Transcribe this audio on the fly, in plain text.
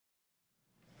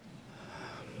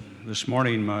This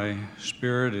morning my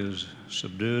spirit is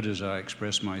subdued as I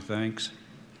express my thanks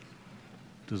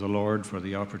to the Lord for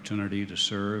the opportunity to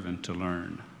serve and to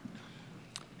learn.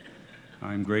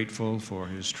 I'm grateful for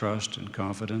His trust and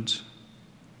confidence.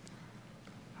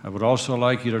 I would also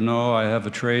like you to know I have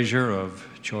a treasure of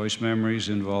choice memories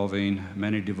involving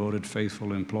many devoted,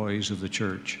 faithful employees of the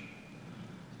church,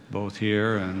 both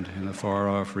here and in the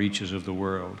far-off reaches of the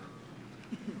world.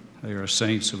 They are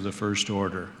saints of the first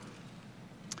order.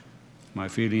 My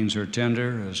feelings are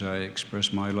tender as I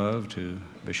express my love to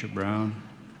Bishop Brown,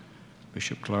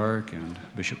 Bishop Clark, and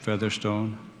Bishop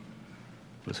Featherstone,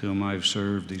 with whom I've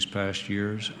served these past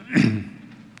years.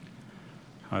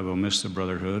 I will miss the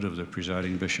brotherhood of the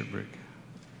presiding bishopric.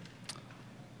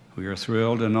 We are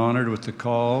thrilled and honored with the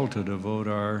call to devote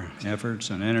our efforts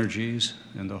and energies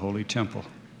in the Holy Temple.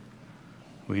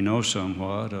 We know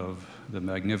somewhat of the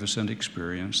magnificent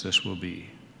experience this will be.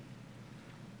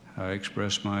 I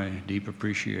express my deep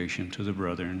appreciation to the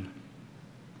brethren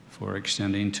for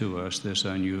extending to us this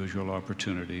unusual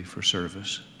opportunity for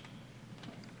service.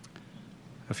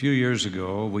 A few years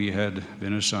ago, we had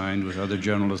been assigned with other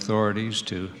general authorities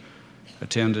to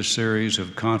attend a series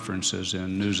of conferences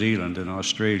in New Zealand and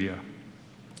Australia.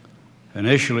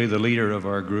 Initially, the leader of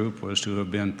our group was to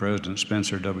have been President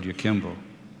Spencer W. Kimball.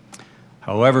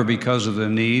 However, because of the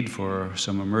need for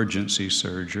some emergency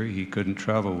surgery, he couldn't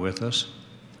travel with us.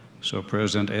 So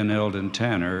President N. Eldon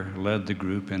Tanner led the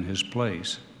group in his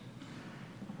place.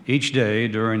 Each day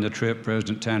during the trip,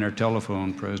 President Tanner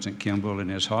telephoned President Kimball in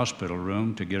his hospital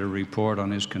room to get a report on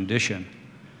his condition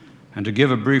and to give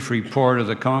a brief report of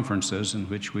the conferences in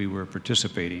which we were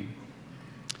participating.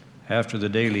 After the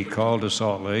daily call to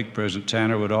Salt Lake, President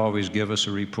Tanner would always give us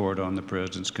a report on the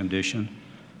President's condition.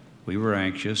 We were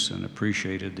anxious and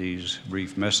appreciated these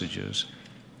brief messages.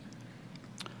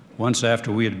 Once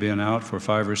after we had been out for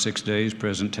 5 or 6 days,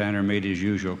 President Tanner made his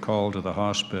usual call to the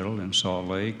hospital in Salt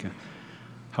Lake.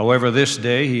 However, this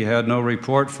day he had no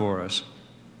report for us.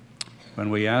 When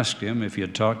we asked him if he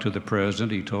had talked to the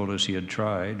President, he told us he had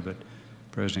tried, but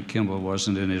President Kimball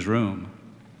wasn't in his room.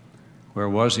 Where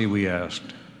was he, we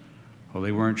asked. Well,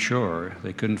 they weren't sure.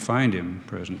 They couldn't find him,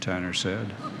 President Tanner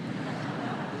said.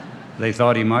 They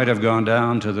thought he might have gone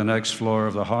down to the next floor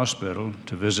of the hospital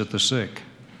to visit the sick.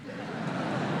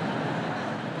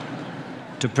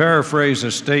 To paraphrase a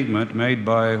statement made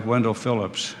by Wendell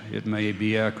Phillips, it may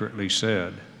be accurately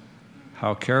said,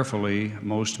 how carefully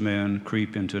most men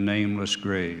creep into nameless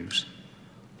graves,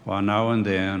 while now and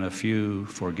then a few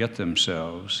forget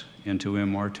themselves into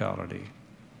immortality.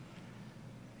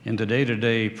 In the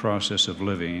day-to-day process of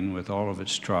living, with all of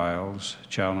its trials,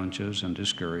 challenges, and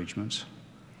discouragements,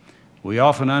 we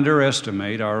often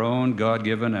underestimate our own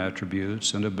God-given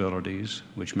attributes and abilities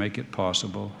which make it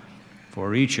possible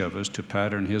for each of us to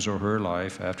pattern his or her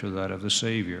life after that of the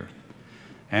Savior,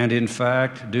 and in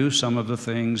fact do some of the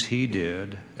things he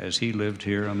did as he lived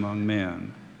here among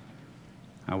men.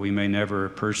 Now, we may never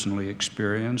personally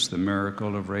experience the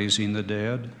miracle of raising the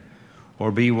dead,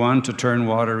 or be one to turn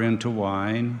water into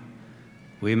wine.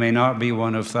 We may not be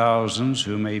one of thousands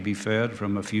who may be fed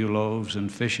from a few loaves and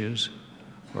fishes,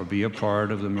 or be a part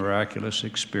of the miraculous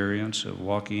experience of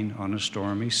walking on a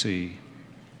stormy sea.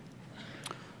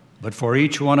 But for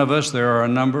each one of us, there are a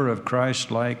number of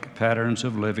Christ-like patterns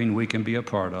of living we can be a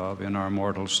part of in our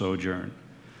mortal sojourn.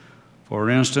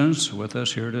 For instance, with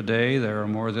us here today, there are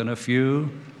more than a few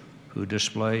who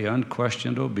display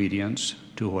unquestioned obedience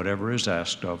to whatever is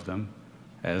asked of them,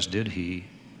 as did he.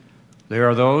 There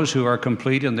are those who are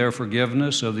complete in their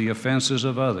forgiveness of the offenses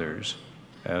of others,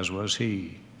 as was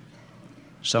he.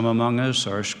 Some among us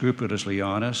are scrupulously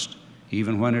honest,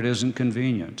 even when it isn't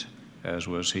convenient, as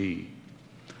was he.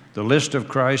 The list of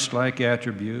Christ-like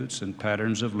attributes and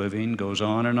patterns of living goes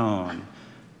on,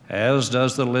 as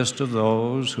does the list of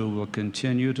those who will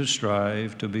continue to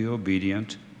strive to be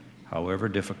obedient, however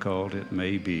difficult it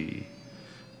may be.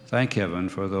 Thank heaven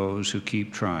for those who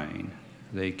keep trying.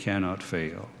 They cannot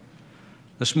fail.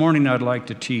 This morning I'd like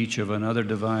to teach of another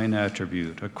divine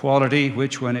attribute, a quality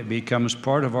which, when it becomes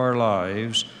part of our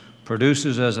lives,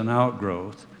 produces as an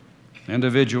outgrowth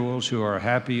individuals who are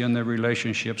happy in their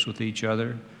relationships with each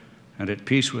other and at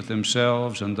peace with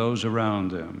themselves and those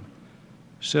around them,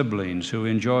 siblings who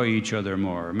enjoy each other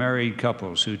more, married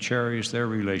couples who cherish their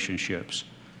relationships,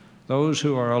 those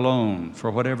who are alone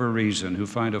for whatever reason who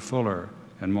find a fuller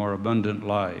and more abundant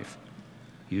life.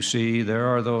 You see, there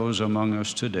are those among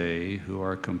us today who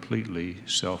are completely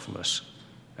selfless,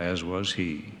 as was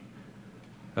he.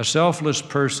 A selfless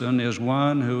person is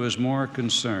one who is more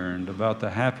concerned about the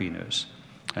happiness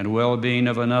and well-being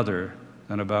of another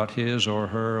than about his or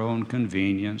her own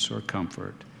convenience or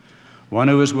comfort. one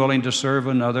who is willing to serve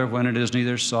another when it is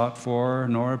neither sought for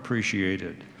nor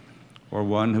appreciated, or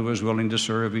one who is willing to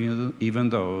serve even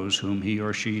those whom he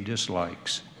or she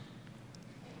dislikes.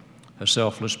 A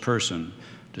selfless person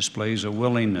displays a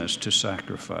willingness to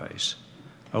sacrifice,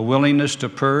 a willingness to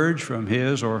purge from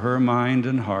his or her mind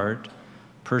and heart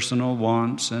personal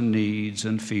wants and needs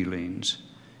and feelings,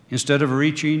 instead of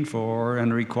reaching for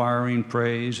and requiring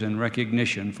praise and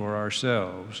recognition for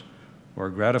ourselves or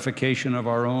gratification of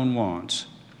our own wants.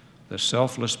 The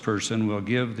selfless person will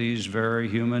give these very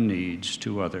human needs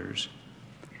to others.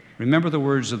 Remember the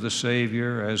words of the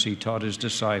Savior as he taught his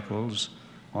disciples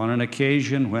on an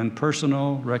occasion when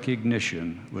personal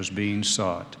recognition was being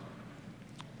sought.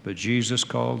 But Jesus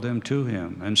called them to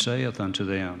him and saith unto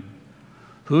them,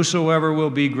 Whosoever will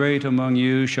be great among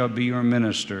you shall be your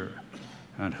minister,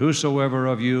 and whosoever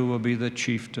of you will be the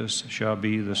chiefest shall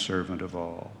be the servant of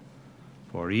all.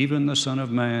 For even the Son of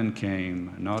Man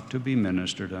came not to be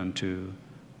ministered unto,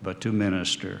 but to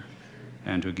minister,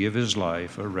 and to give his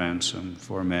life a ransom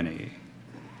for many.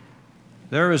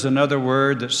 There is another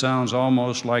word that sounds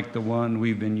almost like the one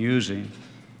we've been using.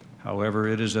 However,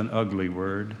 it is an ugly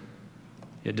word.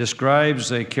 It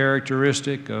describes a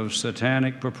characteristic of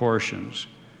satanic proportions.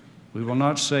 We will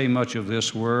not say much of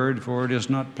this word, for it is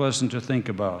not pleasant to think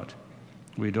about.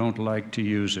 We don't like to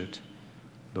use it.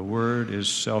 The word is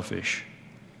selfish.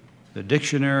 The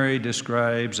dictionary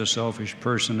describes a selfish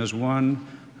person as one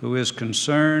who is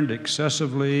concerned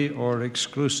excessively or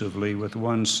exclusively with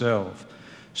oneself,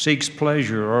 seeks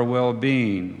pleasure or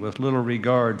well-being with little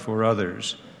regard for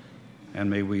others. And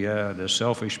may we add, a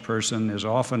selfish person is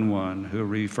often one who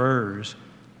refers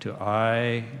to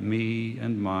I, me,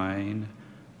 and mine,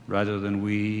 rather than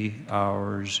we,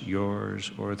 ours, yours,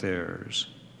 or theirs.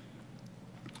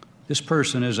 This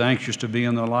person is anxious to be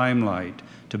in the limelight,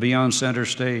 to be on center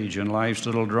stage in life's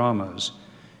little dramas.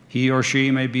 He or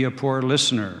she may be a poor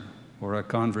listener or a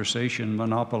conversation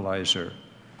monopolizer.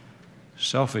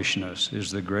 Selfishness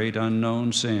is the great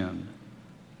unknown sin.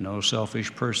 No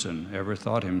selfish person ever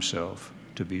thought himself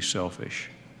to be selfish.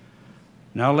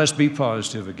 Now let's be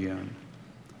positive again.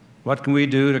 What can we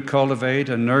do to cultivate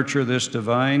and nurture this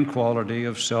divine quality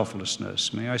of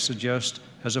selflessness? May I suggest,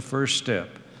 as a first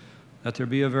step, that there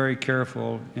be a very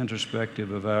careful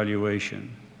introspective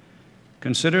evaluation.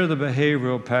 Consider the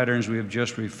behavioral patterns we have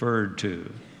just referred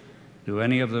to. Do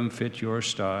any of them fit your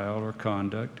style or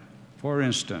conduct? For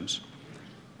instance,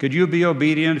 could you be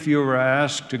obedient if you were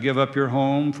asked to give up your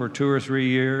home for 2 or 3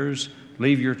 years,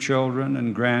 leave your children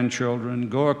and grandchildren,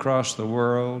 go across the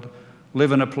world,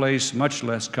 live in a place much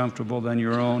less comfortable than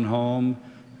your own home,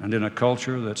 and in a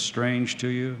culture that's strange to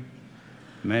you?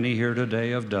 Many here today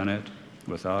have done it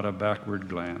without a backward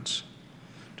glance.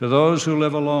 To those who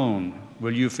live alone,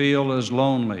 will you feel as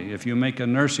lonely if you make a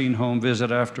nursing home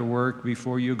visit after work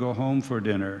before you go home for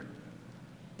dinner?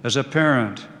 As a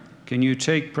parent, can you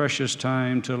take precious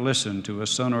time to listen to a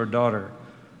son or daughter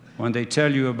when they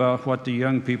tell you about what the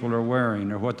young people are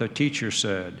wearing or what the teacher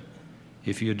said?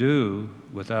 If you do,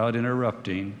 without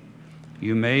interrupting,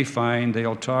 you may find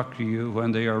they'll talk to you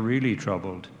when they are really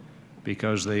troubled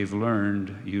because they've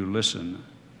learned you listen.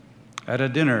 At a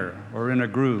dinner or in a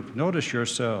group, notice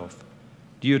yourself.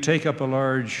 Do you take up a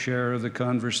large share of the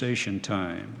conversation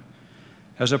time?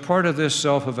 As a part of this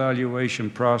self-evaluation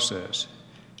process,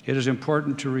 it is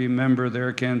important to remember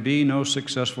there can be no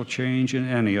successful change in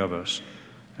any of us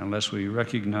unless we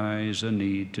recognize a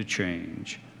need to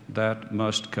change. That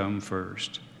must come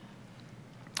first.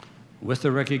 With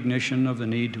the recognition of the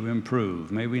need to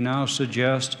improve, may we now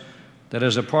suggest that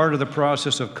as a part of the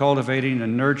process of cultivating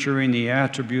and nurturing the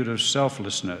attribute of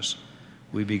selflessness,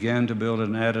 we begin to build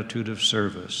an attitude of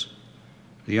service,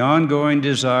 the ongoing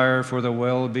desire for the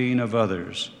well-being of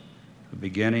others. The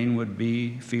beginning would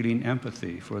be feeling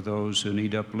empathy for those who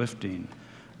need uplifting,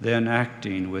 then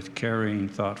acting with caring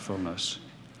thoughtfulness.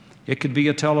 It could be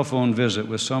a telephone visit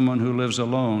with someone who lives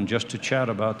alone just to chat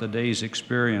about the day's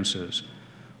experiences,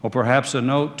 or perhaps a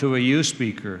note to a youth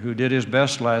speaker who did his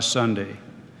best last Sunday,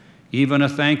 even a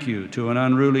thank you to an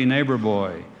unruly neighbor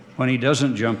boy when he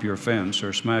doesn't jump your fence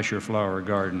or smash your flower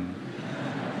garden.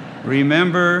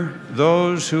 Remember,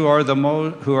 those who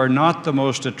are not the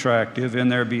most attractive in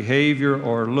their behavior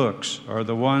or looks are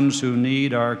the ones who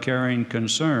need our caring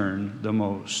concern the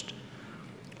most.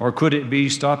 Or could it be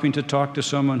stopping to talk to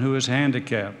someone who is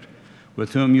handicapped,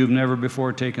 with whom you've never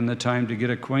before taken the time to get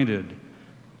acquainted?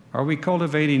 Are we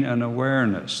cultivating an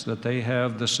awareness that they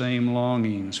have the same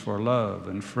longings for love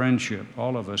and friendship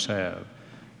all of us have,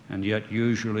 and yet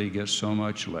usually get so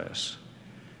much less?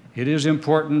 It is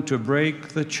important to break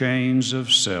the chains of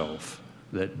self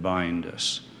that bind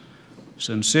us.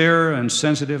 Sincere and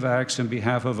sensitive acts in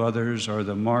behalf of others are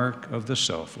the mark of the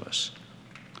selfless.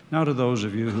 Now to those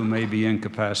of you who may be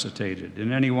incapacitated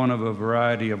in any one of a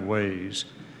variety of ways,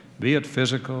 be it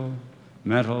physical,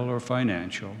 mental, or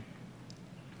financial.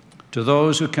 To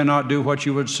those who cannot do what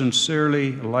you would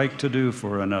sincerely like to do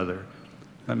for another,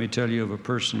 let me tell you of a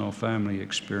personal family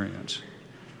experience.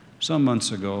 Some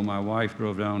months ago, my wife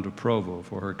drove down to Provo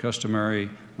for her customary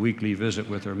weekly visit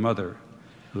with her mother,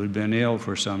 who had been ill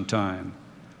for some time.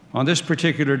 On this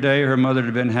particular day, her mother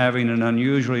had been having an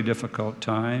unusually difficult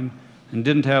time and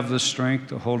didn't have the strength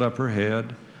to hold up her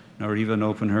head nor even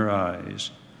open her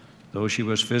eyes. Though she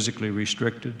was physically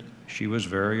restricted, she was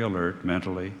very alert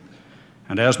mentally.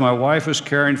 And as my wife was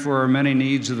caring for her many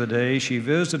needs of the day, she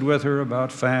visited with her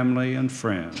about family and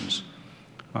friends.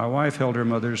 My wife held her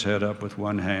mother's head up with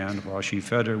one hand while she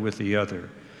fed her with the other.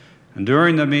 And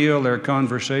during the meal, their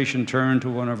conversation turned to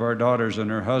one of our daughters and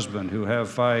her husband, who have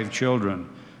 5 children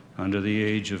under the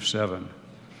age of 7.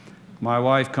 My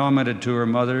wife commented to her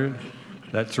mother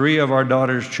that 3 of our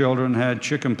daughter's children had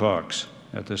chickenpox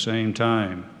at the same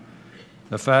time.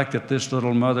 The fact that this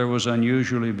little mother was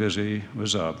unusually busy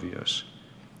was obvious.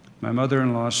 My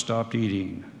mother-in-law stopped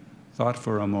eating, thought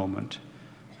for a moment,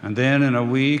 and then in a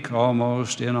weak,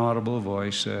 almost inaudible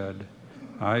voice said,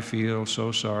 "I feel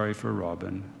so sorry for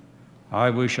Robin. I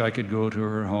wish I could go to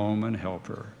her home and help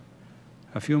her."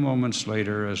 A few moments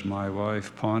later, as my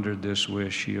wife pondered this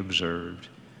wish, she observed,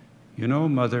 "You know,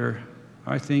 Mother,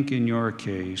 I think in your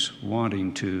case,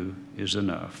 wanting to is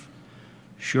enough.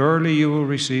 Surely you will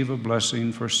receive a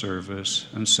blessing for service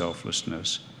and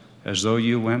selflessness, as though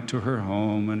you went to her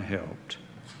home and helped."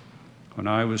 When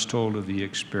I was told of the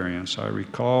experience, I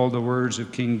recalled the words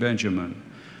of King Benjamin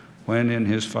when in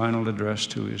his final address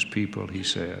to his people he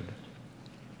said,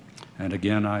 "And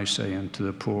again I say unto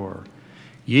the poor,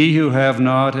 ye who have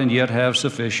not and yet have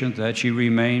sufficient, that ye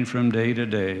remain from day to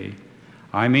day.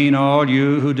 I mean all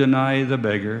you who deny the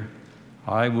beggar.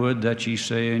 I would that ye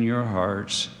say in your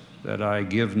hearts that I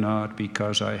give not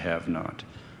because I have not.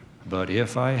 But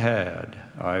if I had,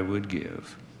 I would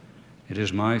give." It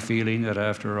is my feeling that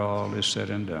after all is said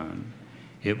and done,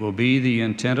 it will be the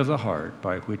intent of the heart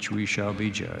by which we shall be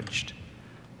judged.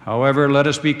 However, let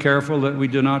us be careful that we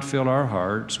do not fill our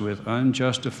hearts with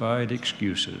unjustified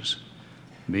excuses.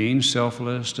 Being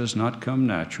selfless does not come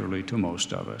naturally to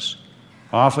most of us.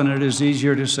 Often it is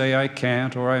easier to say I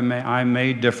can't, or I'm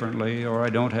made differently, or I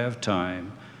don't have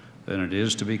time, than it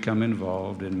is to become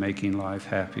involved in making life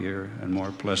happier and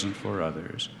more pleasant for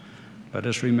others. Let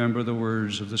us remember the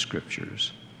words of the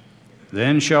Scriptures.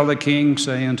 "Then shall the King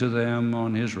say unto them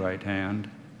on his right hand,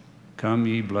 Come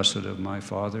ye blessed of my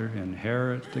Father,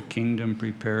 inherit the kingdom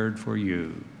prepared for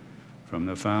you from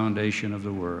the foundation of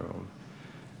the world.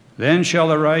 Then shall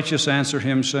the righteous answer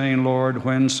him, saying, Lord,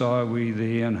 when saw we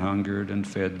thee and hungered and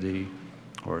fed thee,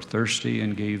 or thirsty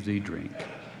and gave thee drink?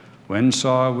 When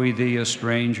saw we thee a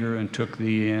stranger and took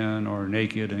thee in, or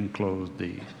naked and clothed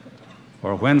thee?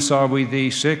 Or when saw we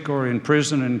thee sick or in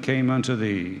prison and came unto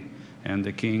thee? And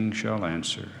the King shall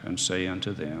answer and say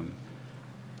unto them,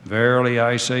 Verily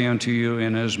I say unto you,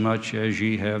 inasmuch as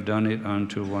ye have done it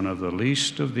unto one of the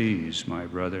least of these, my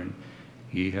brethren,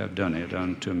 ye have done it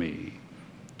unto me."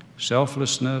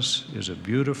 Selflessness is a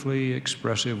beautifully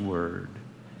expressive word.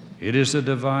 It is a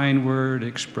divine word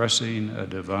expressing a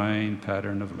divine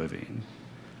pattern of living.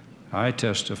 I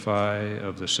testify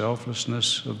of the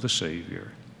selflessness of the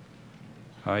Savior.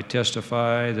 I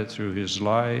testify that through his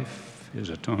life, his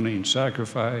atoning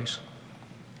sacrifice,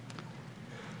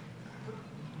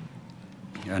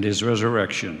 and his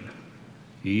resurrection,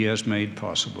 he has made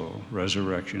possible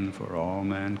resurrection for all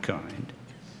mankind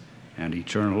and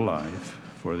eternal life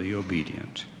for the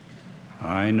obedient.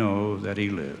 I know that he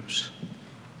lives.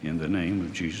 In the name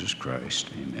of Jesus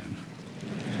Christ, amen.